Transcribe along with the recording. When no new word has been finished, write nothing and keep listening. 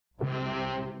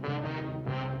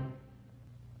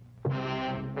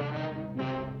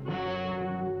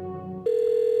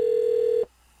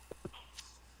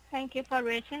Thank you for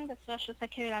reaching the Social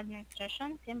Security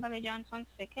Administration. Kimberly Johnson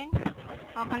speaking.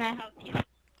 How can I help you?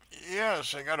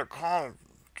 Yes, I got a call,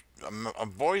 a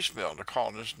voicemail to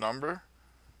call this number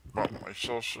about my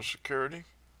Social Security.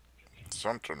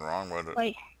 Something wrong with it.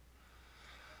 Wait,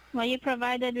 were you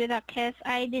provided with a case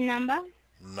ID number?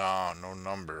 No, no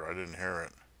number. I didn't hear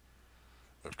it.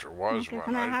 If there was Okay, one,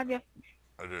 can I have your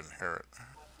I didn't hear it.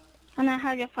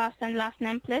 first and last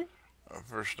name, please?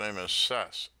 First name is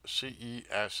Cess,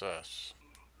 C-E-S-S.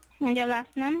 And your last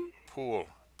name? Poole,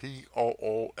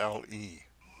 P-O-O-L-E.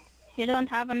 You don't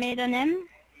have a middle name?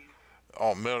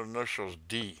 Oh, middle initials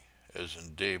D, as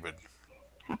in David.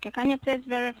 Okay, can you please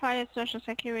verify your Social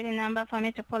Security number for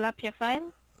me to pull up your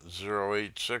file?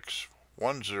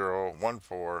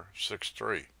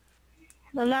 086101463.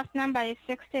 The last number is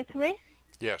 63?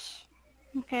 Yes.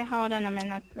 Okay, hold on a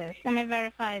minute, please. Let me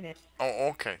verify this. Oh,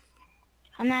 okay.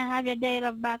 Can I have your date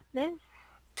of birth, please?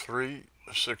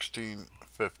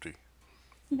 3/16/50.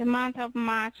 The month of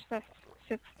March the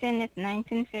 16th is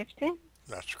 1950.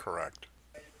 That's correct.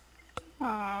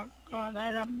 Oh, God,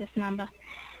 I love this number.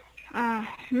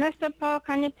 Mr. Paul,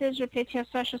 can you please repeat your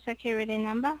Social Security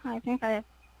number? I think I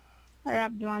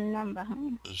rubbed one number.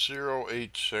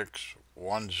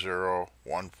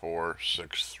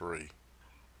 086101463.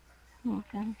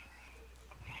 Okay.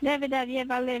 David, have you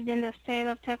ever lived in the state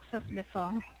of Texas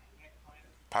before?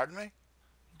 Pardon me?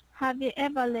 Have you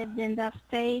ever lived in the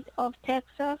state of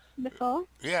Texas before?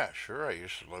 Yeah, sure. I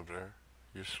used to live there.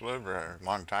 Used to live there a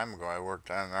long time ago. I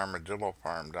worked on an armadillo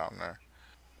farm down there.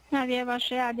 Have you ever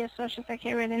shared your Social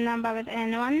Security number with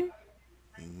anyone?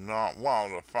 No, well,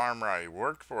 the farmer I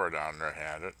worked for down there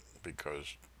had it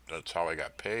because that's how I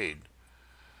got paid.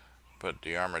 But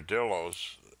the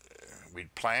armadillos,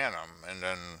 we'd plant them and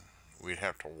then we'd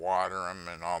have to water them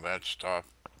and all that stuff.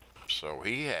 So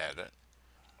he had it.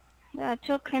 There are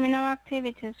two criminal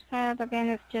activities filed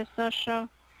against your Social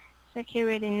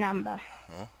Security number.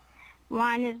 Huh?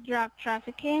 One is drug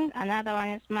trafficking, another one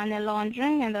is money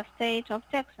laundering in the state of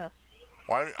Texas.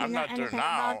 Well, I'm You know not there anything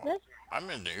now. about this? I'm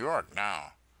in New York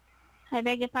now. I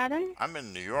beg your pardon? I'm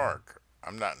in New York.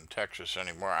 I'm not in Texas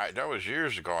anymore. That was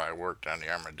years ago I worked on the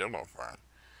armadillo farm.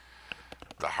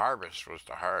 The harvest was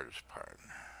the hardest part.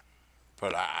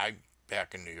 But I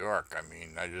back in New York, I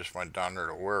mean, I just went down there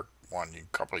to work one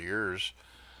couple of years,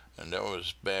 and that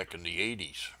was back in the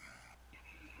 80s.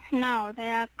 No,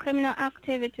 there are criminal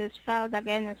activities filed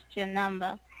against your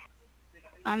number,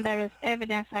 and there is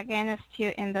evidence against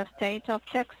you in the state of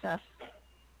Texas.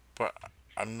 But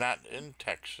I'm not in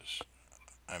Texas.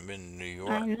 I'm in New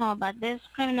York. I know, but these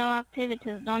criminal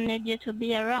activities don't need you to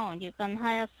be around. You can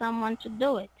hire someone to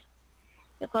do it,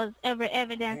 because every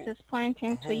evidence is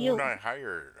pointing to Who you. would I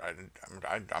hire?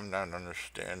 I'm not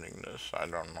understanding this. I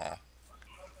don't know.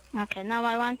 Okay, now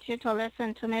I want you to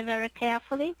listen to me very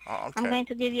carefully. Oh, okay. I'm going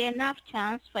to give you enough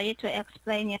chance for you to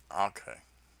explain it. Okay.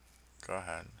 Go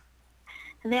ahead.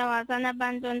 There was an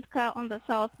abandoned car on the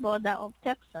south border of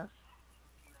Texas.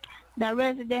 The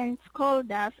residents called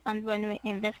us, and when we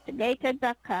investigated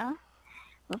the car,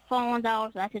 we found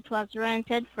out that it was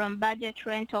rented from Budget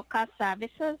Rental Car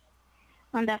Services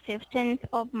on the 15th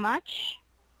of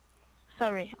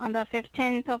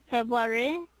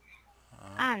February,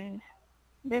 and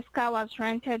this car was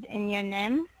rented in your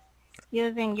name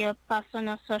using your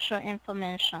personal social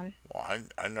information. Well,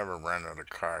 I never rented a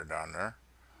car down there.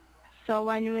 So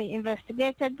when we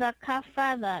investigated the car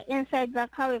further, inside the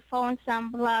car we found some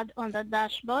blood on the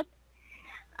dashboard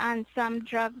and some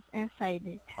drugs inside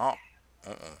it. Oh.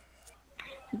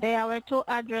 There were two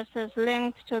addresses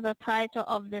linked to the title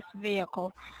of this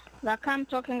vehicle. The car I'm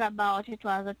talking about, it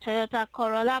was a Toyota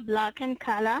Corolla, black in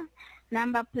color,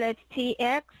 number plate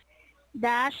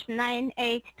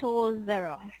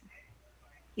TX-9820.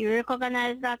 You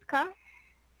recognize that car?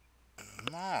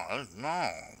 No, I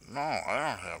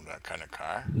don't have that kind of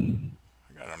car. I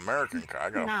got an American car. I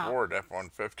got a Ford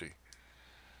F-150,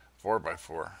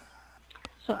 4x4.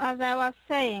 So as I was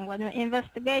saying, when we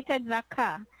investigated the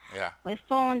car, we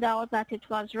found out that it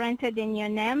was rented in your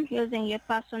name using your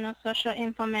personal social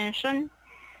information,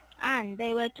 and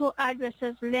there were two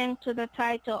addresses linked to the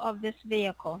title of this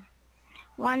vehicle.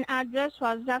 One address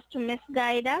was just to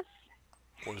misguide us,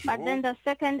 then the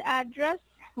second address,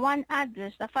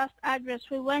 the first address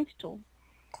we went to,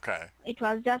 it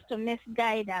was just to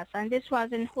misguide us, and this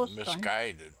was in Houston.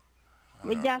 Misguided?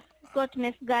 We just got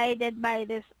misguided by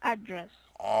this address.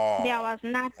 Oh. There was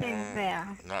nothing there.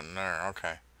 Nothing there,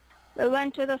 okay. We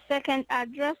went to the second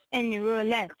address in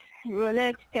Roulette,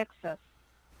 Texas.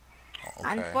 Okay.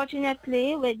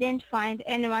 Unfortunately, we didn't find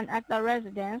anyone at the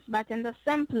residence, but in the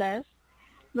same place,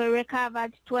 we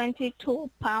recovered 22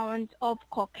 pounds of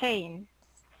cocaine,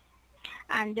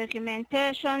 and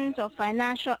documentations of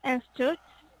financial institutes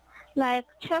like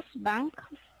Chase Bank,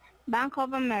 Bank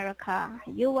of America,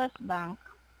 U.S. Bank,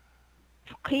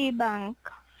 Key Bank,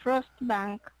 First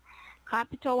Bank,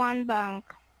 Capital One Bank.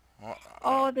 Well,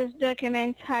 all these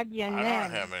documents had your name. I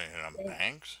don't have any of them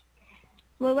banks.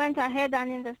 We went ahead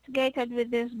and investigated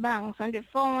with these banks, and we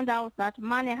found out that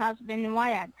money has been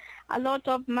wired. A lot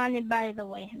of money, by the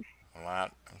way. A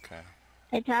lot? Okay.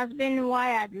 It has been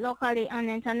wired locally and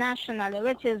internationally,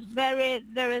 which is very,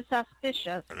 very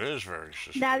suspicious. It is very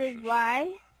suspicious. That is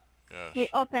why we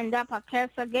opened up a case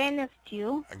against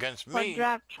you. Against for me?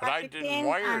 drug But I trafficking didn't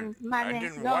wire. and money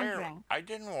laundering. I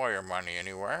didn't wire money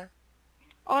anywhere.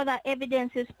 All the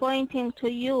evidence is pointing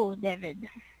to you, David.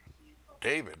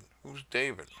 David? Who's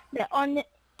David? The only,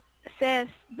 says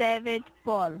David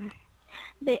Paul.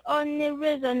 The only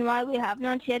reason why we have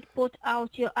not yet put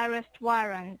out your arrest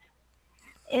warrant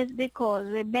is because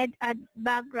we made a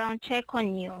background check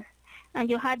on you, and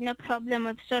you had no problem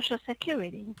with Social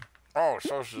Security. Oh,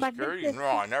 Social Security? No,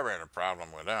 I never had a problem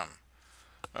with them.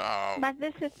 But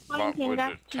this is pointing with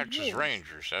up the to Texas you.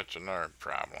 Rangers, that's another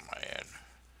problem I had.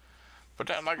 But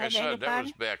then, like I said, that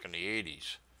was back in the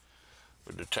 80s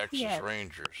with the Texas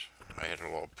Rangers. I had a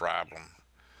little problem.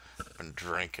 Been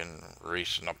drinking,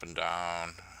 racing up and down,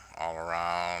 all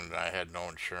around. I had no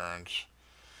insurance.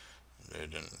 They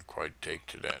didn't quite take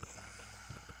to that.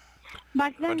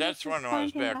 But that's when I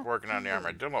was back working on the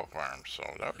Armadillo farm, so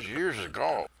that was years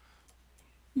ago.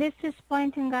 This is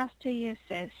pointing us to you,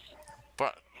 sis.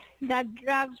 But the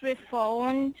drugs we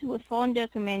found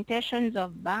documentations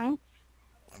of banks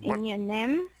in your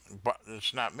name. But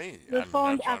it's not me. We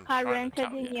found a car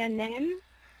rented in your name.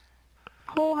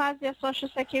 Who has your Social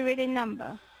Security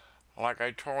number? Like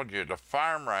I told you, the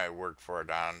farmer I worked for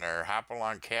down there,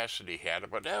 Hopalong Cassidy, had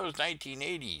it, but that was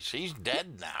 1980s. He's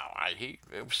dead now. He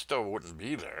still wouldn't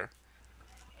be there.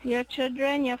 Your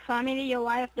children, your family, your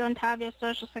wife don't have your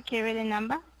Social Security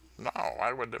number? No,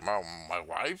 I would. My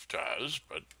wife does,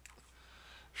 but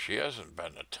she hasn't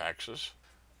been to Texas.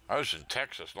 I was in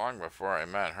Texas long before I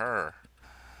met her.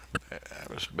 That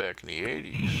was back in the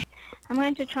 80s. I'm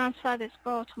going to transfer this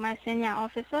call to my senior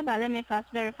officer, but let me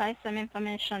first verify some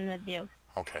information with you.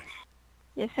 Okay.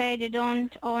 You said you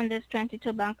don't own this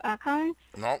 22 bank accounts?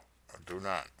 Nope, I do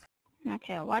not.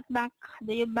 Okay, what bank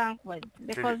do you bank with?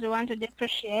 Because we want to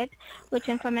differentiate which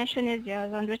information is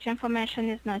yours and which information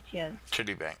is not yours.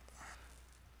 Citibank.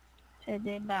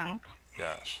 Citibank.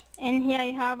 Yes. And here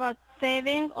you have a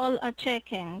saving or a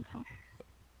checking?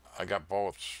 I got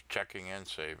both checking and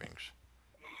savings.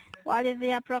 What is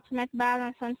the approximate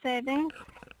balance on savings?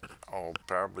 Oh,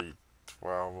 probably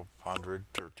 $1,200,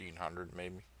 $1,300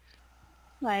 maybe.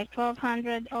 Like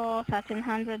 $1,200 or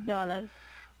 $1,300.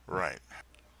 Right.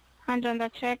 And on the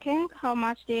checking, how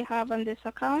much do you have on this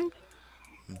account?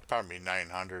 Probably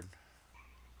 $900.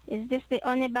 Is this the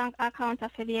only bank account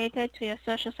affiliated to your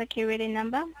Social Security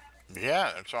number?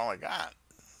 Yeah, that's all I got.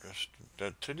 Just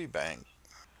the Citibank.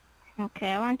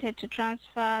 Okay, I wanted to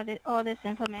transfer all this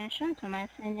information to my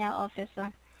senior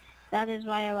officer. That is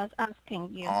why I was asking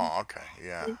you. Oh, okay,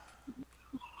 yeah.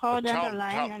 Hold on the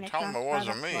line. Tell him it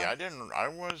wasn't me. I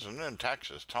wasn't in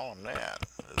Texas. Tell him that.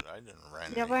 I didn't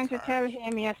rent. You're going to tell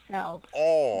him yourself.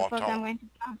 Oh, because I'm going to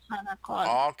transfer the call.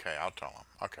 Oh, okay, I'll tell him.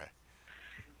 Okay.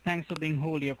 Thanks for being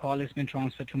hold. Your call has been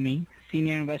transferred to me,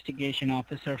 Senior Investigation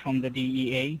Officer from the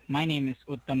DEA. My name is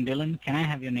Uttam Dillon. Can I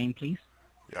have your name, please?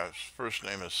 Yes, first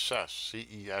name is Cess,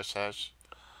 C-E-S-S.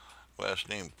 Last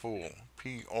name Poole,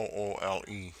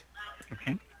 P-O-O-L-E.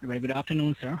 Okay. Very good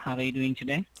afternoon, sir. How are you doing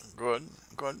today? Good,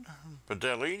 good. But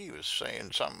that lady was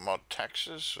saying something about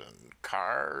Texas and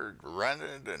car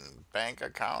rented and bank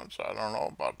accounts. I don't know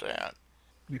about that.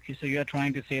 Okay, so you're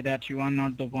trying to say that you are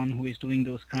not the one who is doing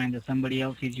those crimes, that somebody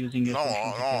else is using your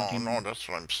Social Security number. No, that's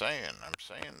what I'm saying. I'm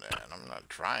saying that. I'm not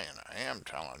trying. I am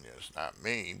telling you it's not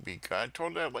me, because I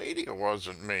told that lady it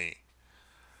wasn't me.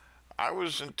 I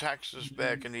was in Texas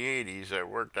back in the 80s. I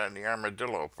worked on the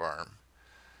armadillo farm.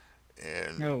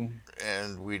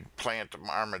 And we'd plant them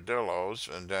armadillos,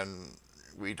 and then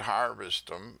we'd harvest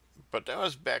them. But that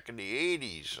was back in the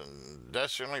 80s, and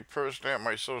that's the only person that had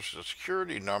my Social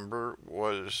Security number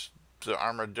was the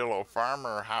armadillo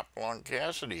farmer, Hopalong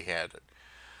Cassidy had it.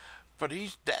 But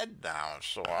he's dead now,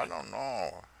 so I don't know.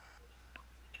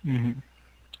 Mm-hmm.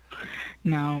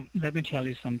 Now, let me tell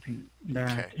you something.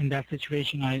 That in that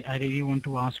situation, I really want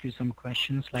to ask you some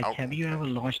questions. Like, have you ever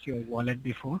lost your wallet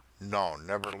before? No,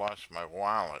 never lost my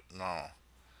wallet, no.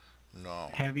 No.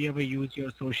 Have you ever used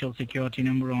your Social Security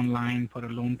number online for a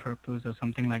loan purpose or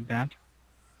something like that?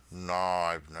 No,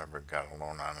 I've never got a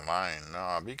loan online.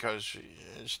 No, because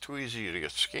it's too easy to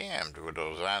get scammed with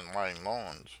those online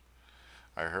loans.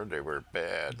 I heard they were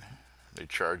bad. They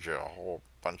charge you a whole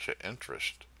bunch of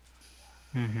interest.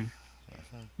 Mm-hmm.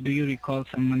 Do you recall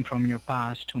someone from your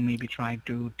past who maybe tried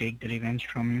to take the revenge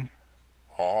from you?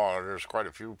 Oh, there's quite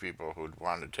a few people who'd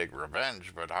want to take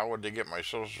revenge, but how would they get my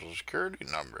social security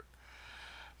number?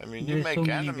 I mean, you There's so make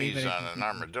many way enemies very on an complicated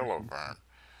armadillo questions. farm.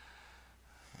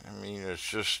 I mean, it's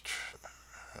just,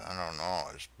 I don't know,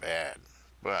 it's bad.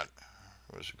 But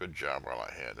it was a good job while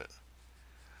I had it.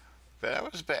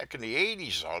 That was back in the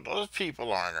 80s, though. Those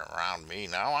people aren't around me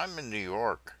now. I'm in New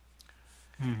York.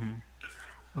 Mm-hmm.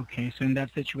 Okay, so in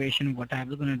that situation, what I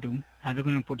was going to do, I was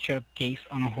going to put your case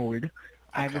on hold.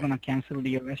 I was Okay. going to cancel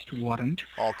the arrest warrant.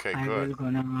 Okay, I good. will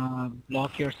going to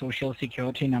block your social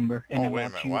security number and Oh, wait a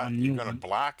allot minute. you a What? You're new going to one.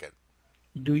 block it?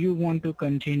 Do you want to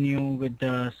continue with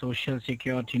the social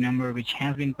security number which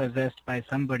has been possessed by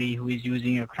somebody who is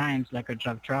using your crimes like a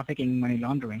drug trafficking, money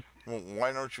laundering? Well,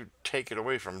 why don't you take it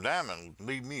away from them and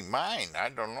leave me mine? I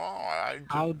don't know.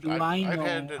 How do I I've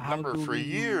had know? that How number do for we know?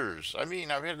 years. I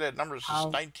mean, I've had that number since How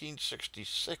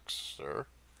 1966, sir.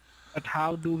 But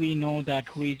how do we know that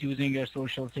who is using your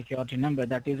social security number?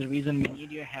 That is the reason we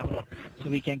need your help, so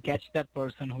we can catch that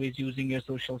person who is using your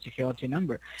social security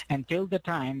number. Until the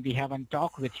time we haven't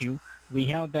talked with you, we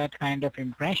have that kind of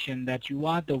impression that you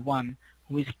are the one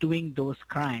who is doing those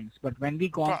crimes. But when we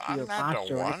gone But through I'm your not the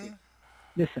past already, one.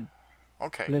 listen,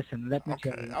 Okay. listen, let me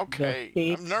tell Okay. you. The Okay.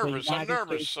 state, I'm the nervous. I'm United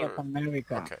nervous, States of sir.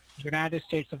 America, Okay. United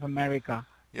States of America,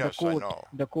 Yes, I know.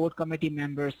 the court committee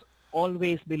members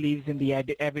always believes in the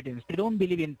evidence. They don't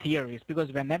believe in theories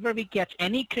because whenever we catch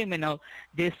any criminal,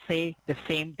 they say the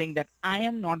same thing that I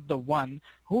am not the one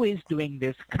who is doing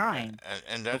this crime.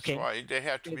 And that's Okay? why they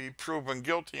have to be proven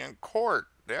guilty in court.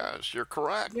 Yes, you're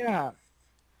correct. Yeah.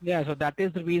 Yeah, so that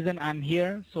is the reason I'm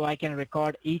here, so I can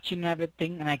record each and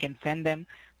everything and I can send them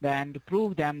then to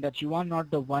prove them that you are not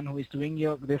the one who is doing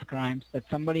these crimes, that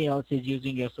somebody else is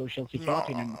using your social No,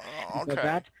 security number. And for okay.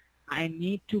 that, I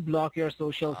need to block your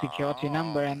social security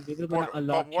number and we will going to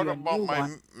allot But what you a about new my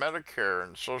one. Medicare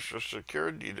and Social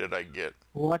Security that I get?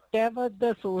 Whatever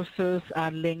the sources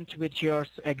are linked with your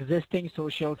existing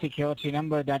social security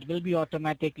number, that will be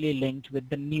automatically linked with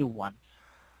the new one.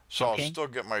 So Okay? I'll still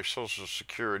get my Social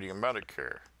Security and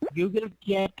Medicare. You will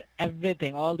get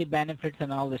everything, all the benefits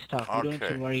and all the stuff. You don't need to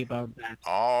Okay. worry about that.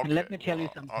 Okay. And let me tell you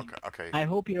something. Okay. I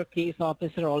hope your case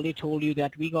officer already told you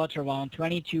that we got around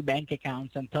 22 bank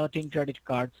accounts and 13 credit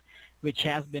cards, which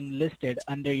has been listed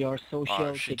under your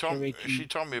social security She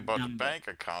told me about number. the bank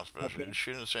accounts, but Okay.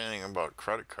 she didn't say anything about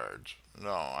credit cards.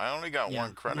 No, I only got Yeah.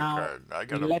 one credit Now, card. I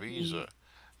got a let Visa me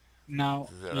now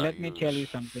that I let me tell you use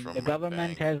something. from The my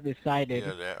government bank. has decided.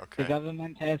 Yeah, The okay.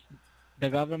 government has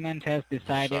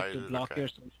decided to block okay. your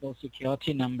social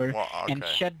security number Well, and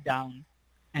okay. shut down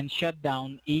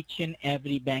each and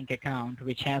every bank account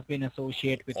which has been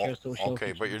associated with your social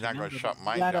Okay, but you're security not going number. to shut We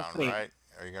mine are down, afraid. right?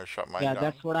 Are you going to shut mine Yeah, down?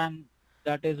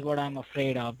 that is what I'm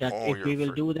afraid of. That Oh, if you're we will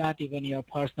afraid. do that, even your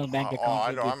personal bank Oh, account I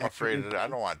will know. be I'm afraid affected of as that. I well.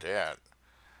 don't want that.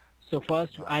 So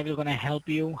first, I will gonna help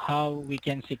you how we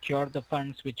can secure the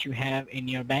funds which you have in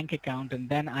your bank account, and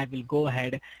then I will go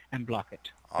ahead and block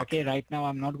it. Okay, right now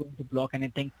I'm not going to block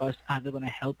anything. First, I will gonna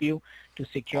help you to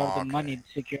secure the money,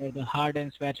 secure the hard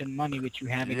and sweat and money which you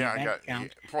have in your bank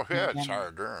account. Well, yeah, it's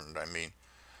hard earned. I mean,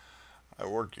 I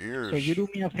worked years. So you do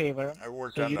me a favor. I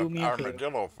worked So on you the do me a favor.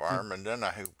 armadillo farm, and then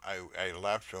I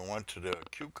left and went to the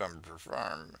cucumber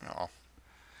farm. You know,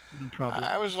 No problem.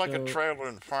 I was like a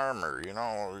traveling farmer. You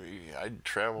know, I'd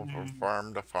travel from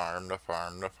farm to farm to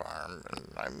farm to farm, and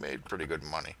I made pretty good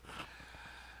money.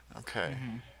 Okay.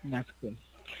 That's good.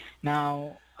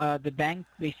 Now, the bank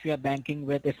which you are banking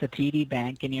with is a TD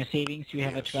bank. In your savings, you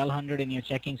have a 1,200. In your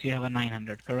checkings, you have a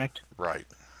 900. Correct? Right.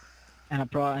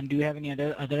 And do you have any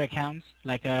other accounts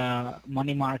like a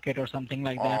money market or something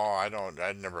like that? Oh, I don't.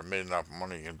 I never made enough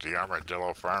money at the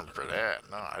armadillo farm for that.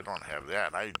 No, I don't have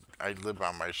that. I live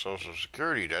on my Social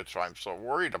Security. That's why I'm so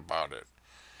worried about it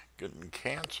getting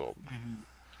canceled.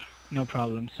 No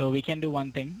problem. So we can do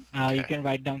one thing. You can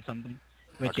write down something,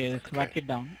 which is write it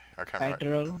down.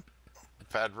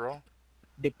 Federal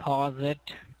Deposit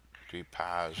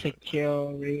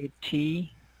Security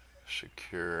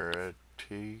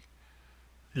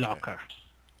Locker.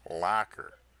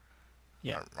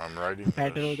 Yeah. I'm writing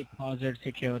Federal this. Deposit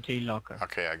Security Locker.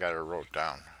 Okay, I got it wrote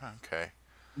down. Okay.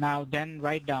 Now then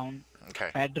write down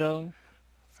Federal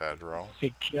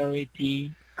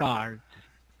Security Cards.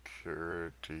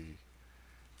 Security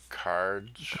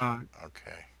cards. Card.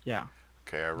 Okay. Yeah.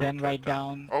 Okay, I wrote Then that write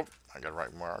down. Oh, I got to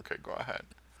write more. Okay, go ahead.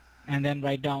 and then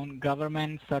write down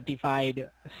government certified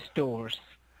stores.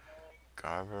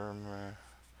 Government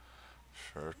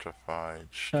certified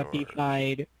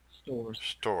Certified stores.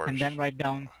 Stores. And then write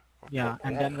down, yeah,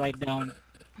 and then write down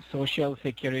Social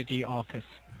Security Office.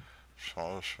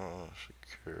 Social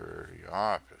Security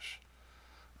Office.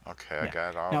 Okay, Yeah. I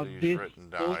got all Now these written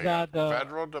down. Those are the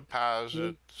Federal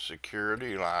Deposit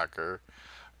Security Locker,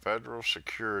 Federal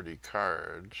Security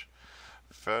Cards,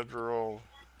 Federal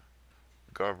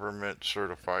Government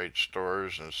Certified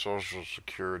Stores, and Social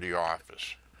Security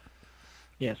Office.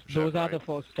 Yes, those are the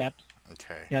 4 steps.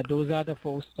 Okay. Yeah, those are the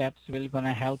 4 steps will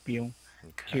gonna help you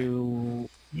to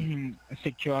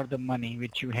secure the money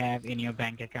which you have in your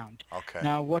bank account. Okay.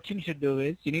 Now, what you need to do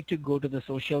is you need to go to the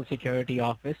Social Security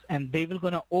Office, and they will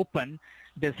gonna open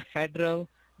this Federal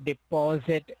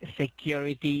Deposit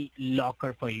Security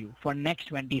Locker for you for next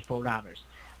 24 hours.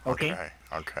 Okay.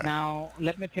 Now,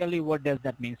 let me tell you what does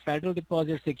that mean. Federal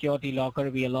Deposit Security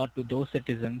Locker we allot to those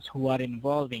citizens who are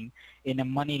involving in a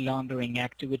money laundering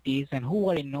activities and who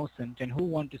are innocent and who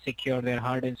want to secure their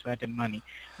hard and sweat and money.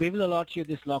 We will allot you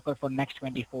this locker for next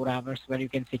 24 hours where you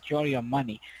can secure your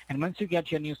money. And once you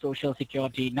get your new Social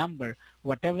Security number,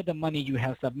 whatever the money you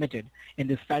have submitted in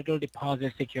this Federal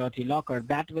Deposit Security Locker,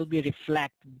 that will be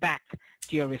reflected back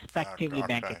to your respectively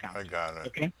bank account. I got it.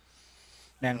 Okay.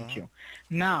 Thank you.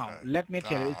 Now, let me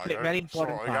tell you, it's very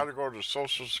important. So I got to go to the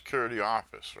Social Security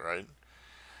Office, right?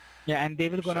 Yeah, and they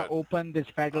will gonna open this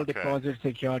Federal Deposit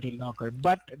Security Locker.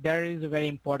 But there is a very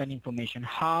important information: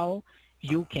 how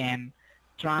you can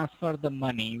transfer the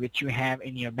money which you have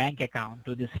in your bank account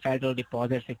to this Federal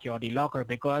Deposit Security Locker,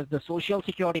 because the Social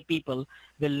Security people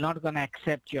will not gonna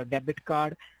accept your debit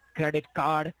card, credit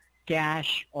card,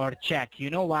 cash, or check.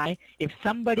 You know why? If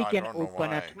somebody can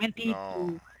open a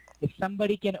 22 If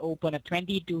somebody can open a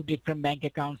 22 different bank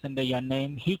accounts under your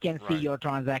name, he can see your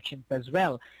transactions as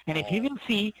well. And if he will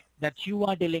see that you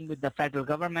are dealing with the federal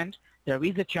government, there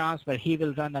is a chance where he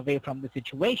will run away from the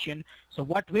situation. So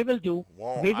what we will do,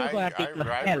 we will go and take the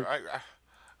help.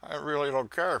 I really don't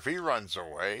care if he runs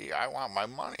away. I want my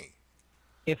money.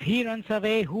 If he runs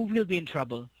away, who will be in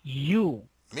trouble? You.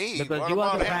 Me? Because you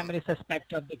are the primary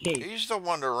suspect of the case. He's the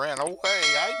one that ran away.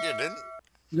 I didn't.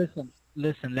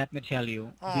 Listen, let me tell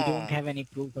you, we don't have any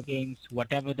proof against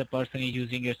whatever the person is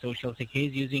using your social security.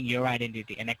 He's using your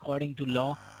identity. And according to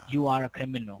law, you are a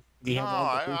criminal. We have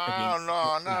all the proof against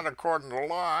No, not according to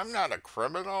law. I'm not a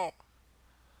criminal.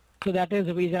 So that is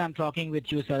the reason I'm talking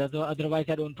with you, sir. Otherwise,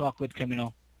 I don't talk with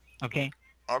criminal. Okay?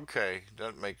 Okay,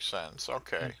 that makes sense.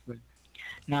 Okay.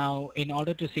 Now, in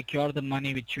order to secure the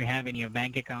money which you have in your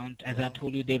bank account, as I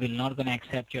told you, they will not going to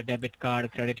accept your debit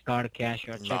card, credit card, cash,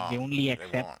 or check. They only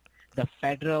accept the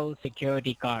federal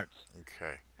security cards.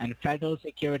 Okay. And federal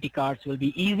security cards will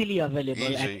be easily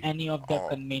available at any of the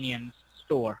convenience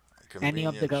store, any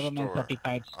of the government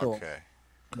certified store. Okay.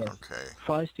 Yes. Okay.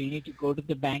 First, you need to go to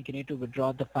the bank. You need to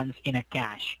withdraw the funds in a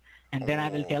cash. And then I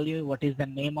will tell you what is the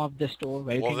name of the store.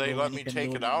 Where you can they let me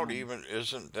take it out even?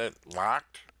 Isn't that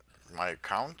locked? My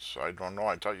accounts? I don't know.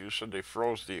 I thought you said they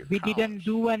froze the accounts. We didn't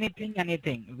do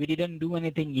anything. We didn't do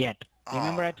anything yet.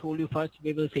 Remember I told you first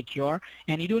we will secure,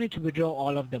 and you don't need to withdraw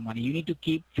all of the money. You need to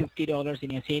keep $50 in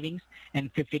your savings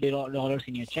and $50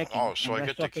 in your checking. Oh, so I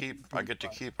get to keep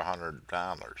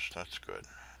 $100. That's good.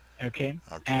 Okay.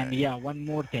 And yeah, one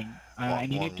more thing.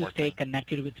 And you need to stay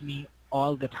connected with me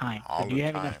all the time. So do you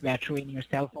have enough battery in your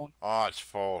cell phone? Oh, it's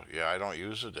full. Yeah, I don't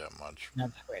use it that much.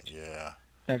 That's great. Yeah.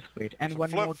 That's great. And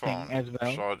one more thing as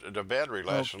well. So the battery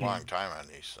lasts a long time on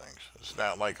these things. It's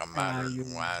not like a modern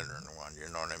one.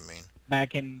 You know what I mean?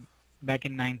 Back in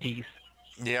 90s.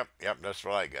 Yep. That's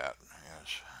what I got.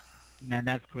 Yes. No,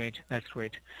 that's great. That's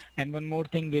great. And one more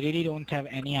thing, we really don't have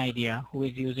any idea who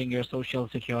is using your social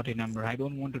security number. I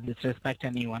don't want to disrespect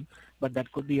anyone, but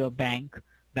that could be your bank.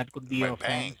 That could be your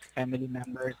friends, family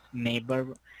members, neighbor.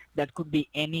 That could be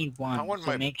anyone. How would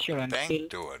so make sure bank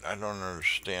do it? I don't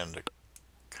understand the concept.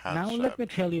 Now let me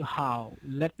tell you how.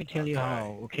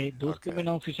 Okay, those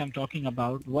criminals which I'm talking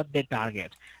about, what they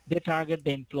target. They target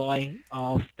the employee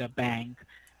of the bank.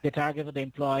 They target the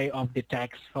employee of the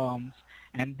tax firms,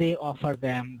 and they offer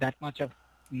them that much of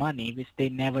money which they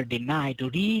never deny to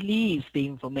release the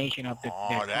information of the.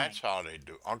 Oh, that's how they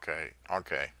do. Okay.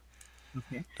 Okay.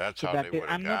 That's how they would have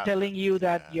I'm not telling you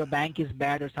that your bank is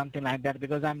bad or something like that,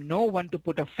 because I'm no one to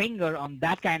put a finger on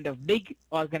that kind of big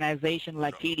organization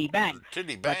like TD Bank.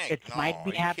 TD Bank? It might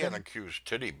be you can't accuse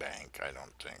TD Bank, I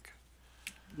don't think.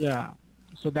 Yeah.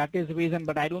 So that is the reason,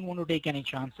 but I don't want to take any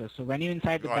chances. So when you're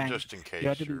inside the bank, just in case, you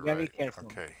have to be very careful.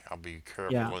 Okay, I'll be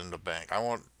careful in the bank. I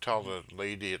won't tell the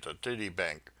lady at the TD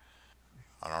Bank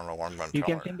I don't know what I'm going to You tell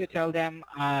can her. simply tell them,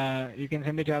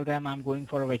 I'm going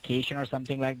for a vacation or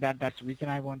something like that. That's the reason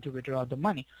I want to withdraw the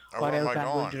money. Oh, Or where am else I I'm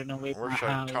going going? to renovate Where my should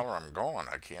I house. tell her I'm going?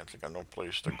 I can't think of no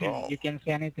place to go. You can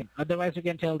say anything. Otherwise, you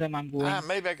can tell them I'm going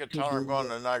Maybe I could to tell her I'm going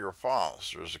do. to Niagara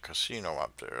Falls. There's a casino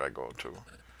up there I go to.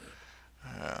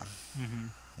 Yeah.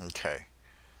 Mm-hmm. Okay.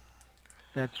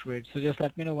 That's great. So just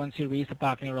let me know once you reach the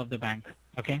parking lot of the bank.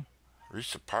 Okay?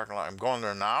 Reach the parking lot. I'm going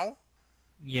there now?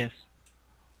 Yes.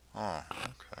 Oh,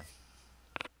 okay.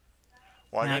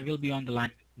 Well, I will be on the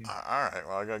line with you. all right.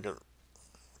 Well, I got to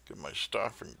get my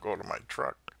stuff and go to my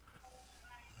truck.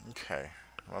 Okay.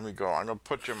 Let me go. I'm going to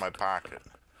put you in my pocket.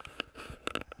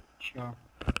 Sure.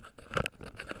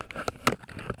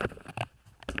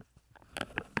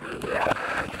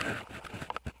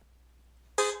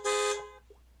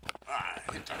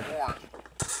 Hit the horn.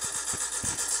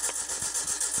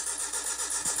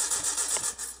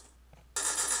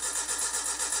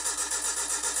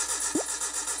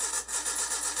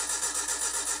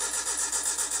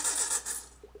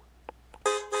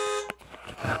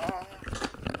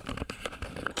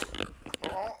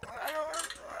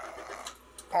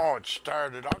 Oh, it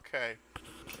started. Okay.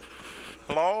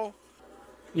 Hello?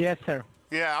 Yes, sir.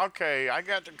 Yeah, okay. I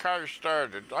got the car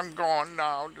started. I'm going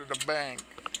now to the bank.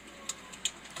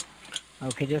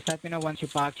 Okay, just let me know once you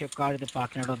park your car at the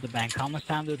parking lot of the bank. How much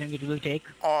time do you think it will take?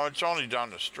 Oh, it's only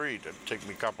down the street. It'll take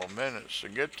me a couple minutes to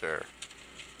get there.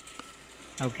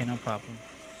 Okay, no problem.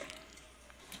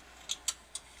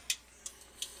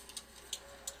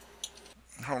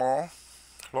 Hello?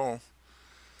 Hello?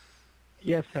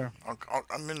 Yes, sir.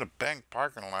 I'm in the bank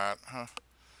parking lot, huh?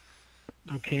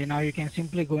 Okay, now you can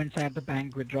simply go inside the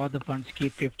bank, withdraw the funds,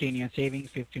 keep 50 in your savings,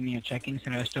 50 in your checkings,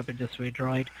 and rest of it just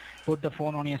withdraw it. Put the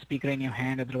phone on your speaker in your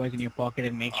hand, otherwise in your pocket,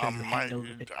 and make sure you handle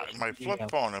the situation. My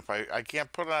flip phone, if I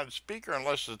can't put it on speaker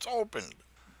unless it's opened.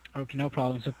 Okay, no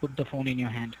problem. So put the phone in your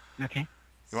hand, okay?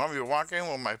 You want me to walk in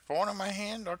with my phone in my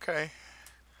hand? Okay.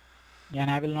 Yeah,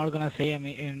 and I will not gonna say,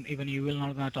 even you will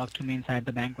not gonna talk to me inside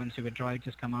the bank once you withdraw it.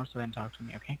 Just come outside and talk to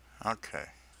me, okay? Okay.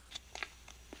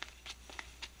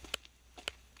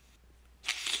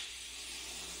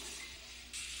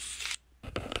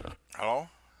 Hello?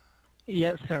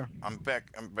 Yes, sir. I'm back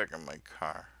in my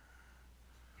car.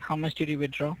 How much did you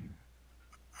withdraw?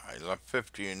 I left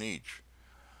 50 in each.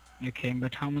 Okay,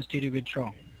 but how much did you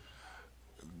withdraw?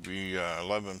 It'd be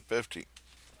 1150.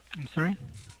 I'm sorry?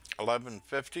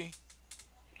 1150?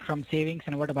 From savings,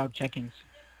 and what about checkings?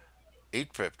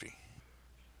 850.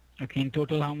 Okay, in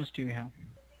total, how much do you have?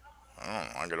 I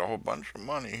don't know. I got a whole bunch of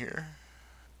money here.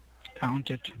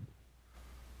 Count it.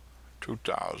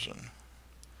 2,000.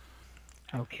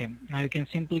 Okay, now you can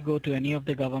simply go to any of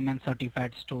the government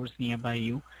certified stores nearby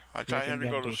you. I thought you had to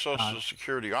go to the Social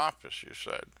Security office, you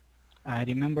said. I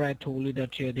remember I told you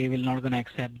that they will not going to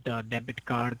accept debit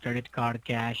card, credit card,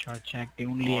 cash, or check. They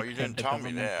only accept you didn't the tell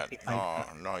me that.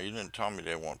 card. No, you didn't tell me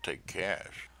they won't take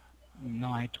cash. No,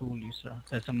 I told you, sir.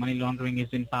 That some money laundering has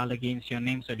been filed against your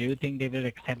name. So do you think they will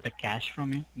accept the cash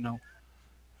from you? No.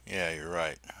 Yeah, you're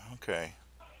right. Okay.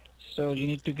 So you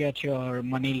need to get your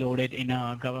money loaded in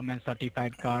a government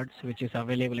certified cards, which is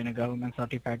available in a government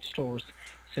certified stores.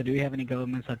 So do you have any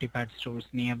government certified stores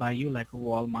nearby you, like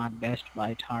Walmart, Best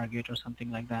Buy, Target, or something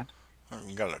like that?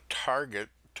 You got a Target.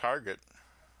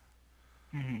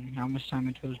 How much time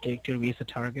it will take to reach the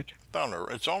Target?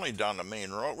 It's only down the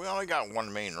main road. We only got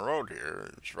one main road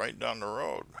here. It's right down the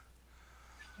road.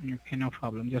 Okay, no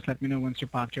problem. Just let me know once you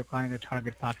park your car in the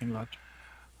Target parking lot.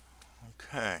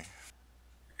 Okay.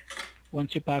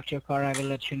 Once you park your car, I will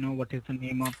let you know what is the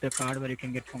name of the card where you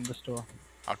can get from the store.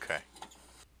 Okay.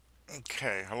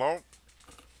 Okay, hello?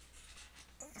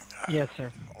 Yes,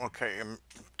 sir. Okay,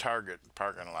 Target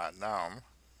parking lot now.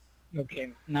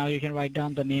 Okay, now you can write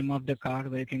down the name of the card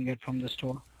where you can get from the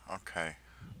store. Okay.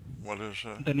 What is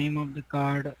it? The name of the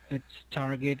card, it's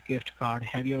Target gift card.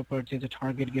 Have you ever purchased a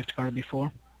Target gift card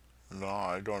before? No,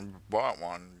 I don't bought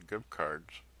one. Gift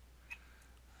cards.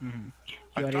 Mm-hmm.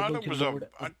 I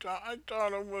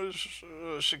thought it was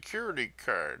a security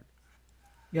card.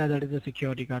 Yeah, that is a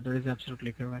security card. That is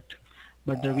absolutely correct.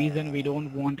 But the reason we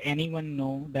don't want anyone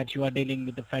know that you are dealing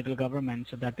with the federal government,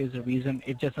 so that is the reason.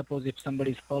 If just suppose if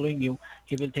somebody is following you,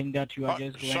 he will think that you are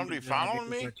just going somebody following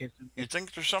me? You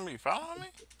think there's somebody following me?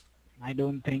 I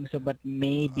don't think so, but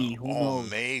maybe. Who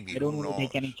knows? Maybe. I don't want to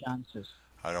take any chances.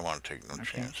 I don't want to take no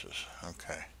chances.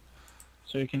 Okay.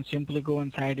 So you can simply go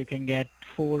inside. You can get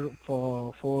four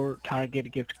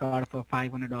Target gift card for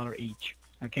 $500 each.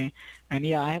 Okay. And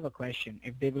yeah, I have a question.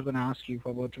 If they were gonna ask you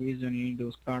for what reason you need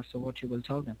those cards, so what you will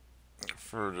tell them?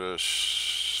 For the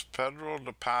Federal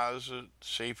Deposit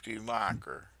Safety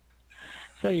Locker.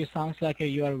 Sir, you sounds like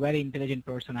you are a very intelligent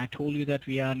person. I told you that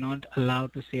we are not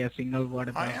allowed to say a single word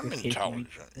about I am this case.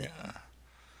 intelligent, yeah.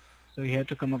 So you have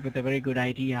to come up with a very good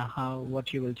idea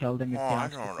what you will tell them if they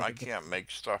ask you. I can't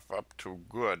make stuff up too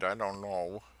good. I don't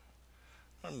know.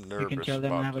 I'm nervous. You can tell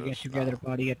them I have a get-together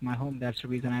party at my home. That's the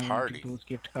reason I wanted those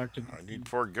gift cards. I need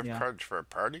 4 gift cards for a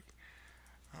party?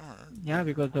 Yeah,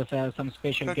 because there's some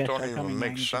special guests are coming. That don't even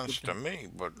make sense to me,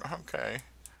 but okay.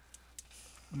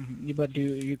 But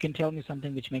you can tell me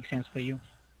something which makes sense for you.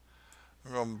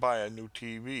 I'm going to buy a new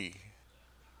TV.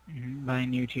 Buy a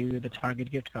new TV with a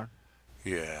Target gift card.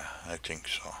 Yeah, I think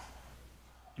so.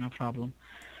 No problem.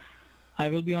 I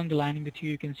will be on the line with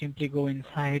you. You can simply go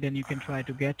inside and you can try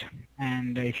to get.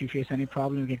 And if you face any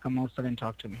problem, you can come outside and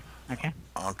talk to me. Okay?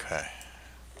 Okay.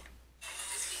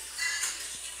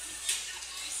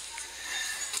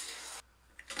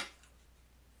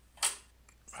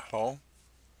 Hello?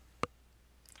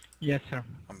 Yes, sir.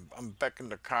 I'm back in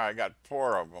the car. I got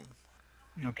 4 of them.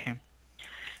 Okay.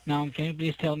 Now, can you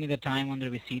please tell me the time on the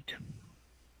receipt?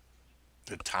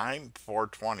 The time?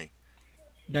 4:20.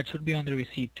 That should be on the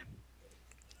receipt.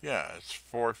 Yeah, it's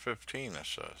 4:15, it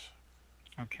says.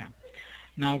 Okay.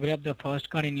 Now, grab the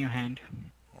first card in your hand.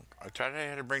 I thought I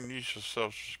had to bring these to the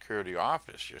Social Security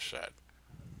office, you said.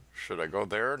 Should I go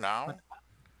there now?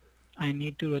 I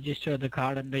need to register the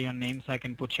card under your name so I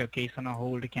can put your case on a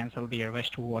hold, cancel the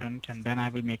arrest warrant, and then I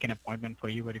will make an appointment for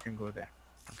you where you can go there.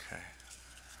 Okay.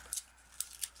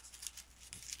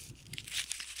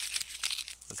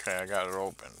 Okay, I got it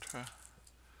opened.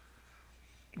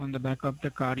 On the back of the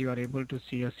card, you are able to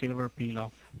see a silver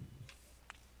peel-off.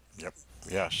 Yep.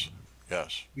 Yes.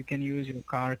 Yes. You can use your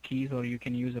car keys or you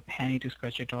can use a penny to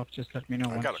scratch it off. Just let me know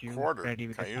once you're ready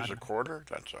with the card. Can I use a quarter?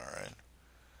 That's all right.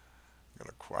 I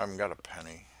haven't got a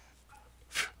penny.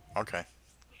 Okay.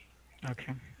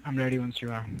 Okay. I'm ready once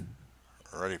you are.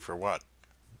 Ready for what?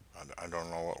 I don't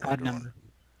know what card we're doing. Number.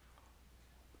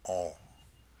 Oh.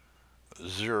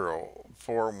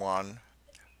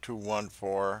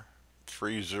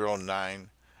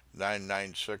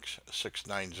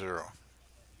 041-214-309-996-690.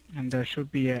 And there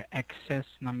should be an excess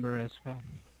number as well.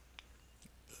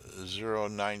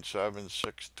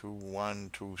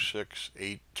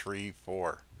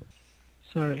 097-621-26834.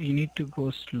 Sir, you need to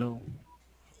go slow.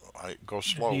 I go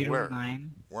slow. Where?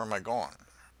 Where am I going?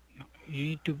 You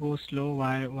need to go slow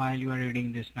while you are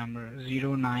reading this number.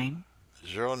 097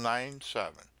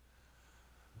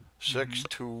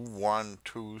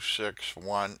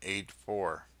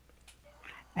 621-26184.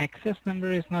 Excess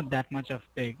number is not that much of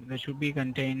big. There should be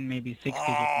contained maybe 6 digits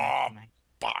maximum.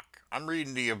 Fuck. I'm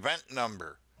reading the event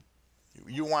number.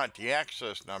 You want the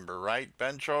access number, right,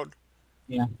 Ben Chode?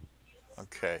 Yeah.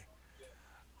 Okay.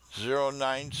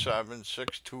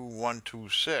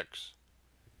 097-62126.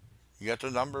 You got the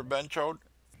number, Ben Chode?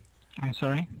 I'm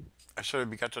sorry? I said,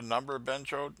 have you got the number, Ben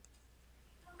Chode?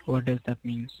 What does that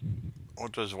mean?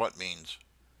 What does what means?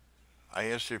 I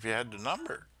asked you if you had the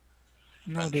number.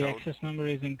 No, the access number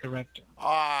is incorrect.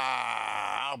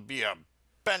 I'll be a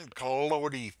Ben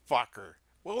Colody fucker.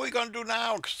 What are we going to do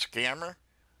now, scammer?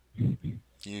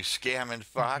 You scamming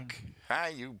fuck? Hi,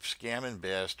 you scamming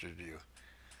bastard, you.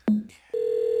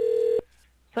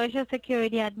 Social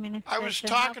Security Administration. I was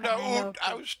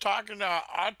talking to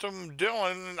Autumn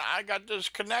Dillon and I got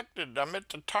disconnected. I'm at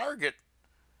the Target.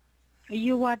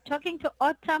 You are talking to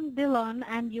Autumn Dillon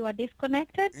and you are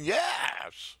disconnected?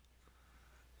 Yes.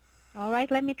 All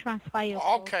right, let me transfer you.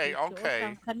 Okay.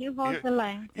 Can you hold the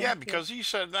line? Yeah, because he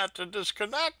said not to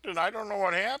disconnect and I don't know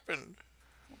what happened.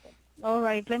 All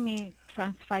right, let me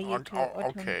transfer you to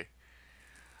Autumn. Okay.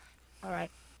 All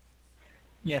right.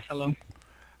 Yes, hello.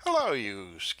 Hello,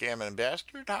 you scamming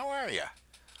bastard. How are you?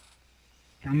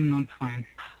 I'm not fine.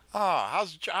 Oh,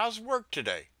 how's work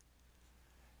today?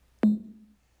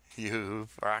 You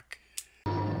fuck.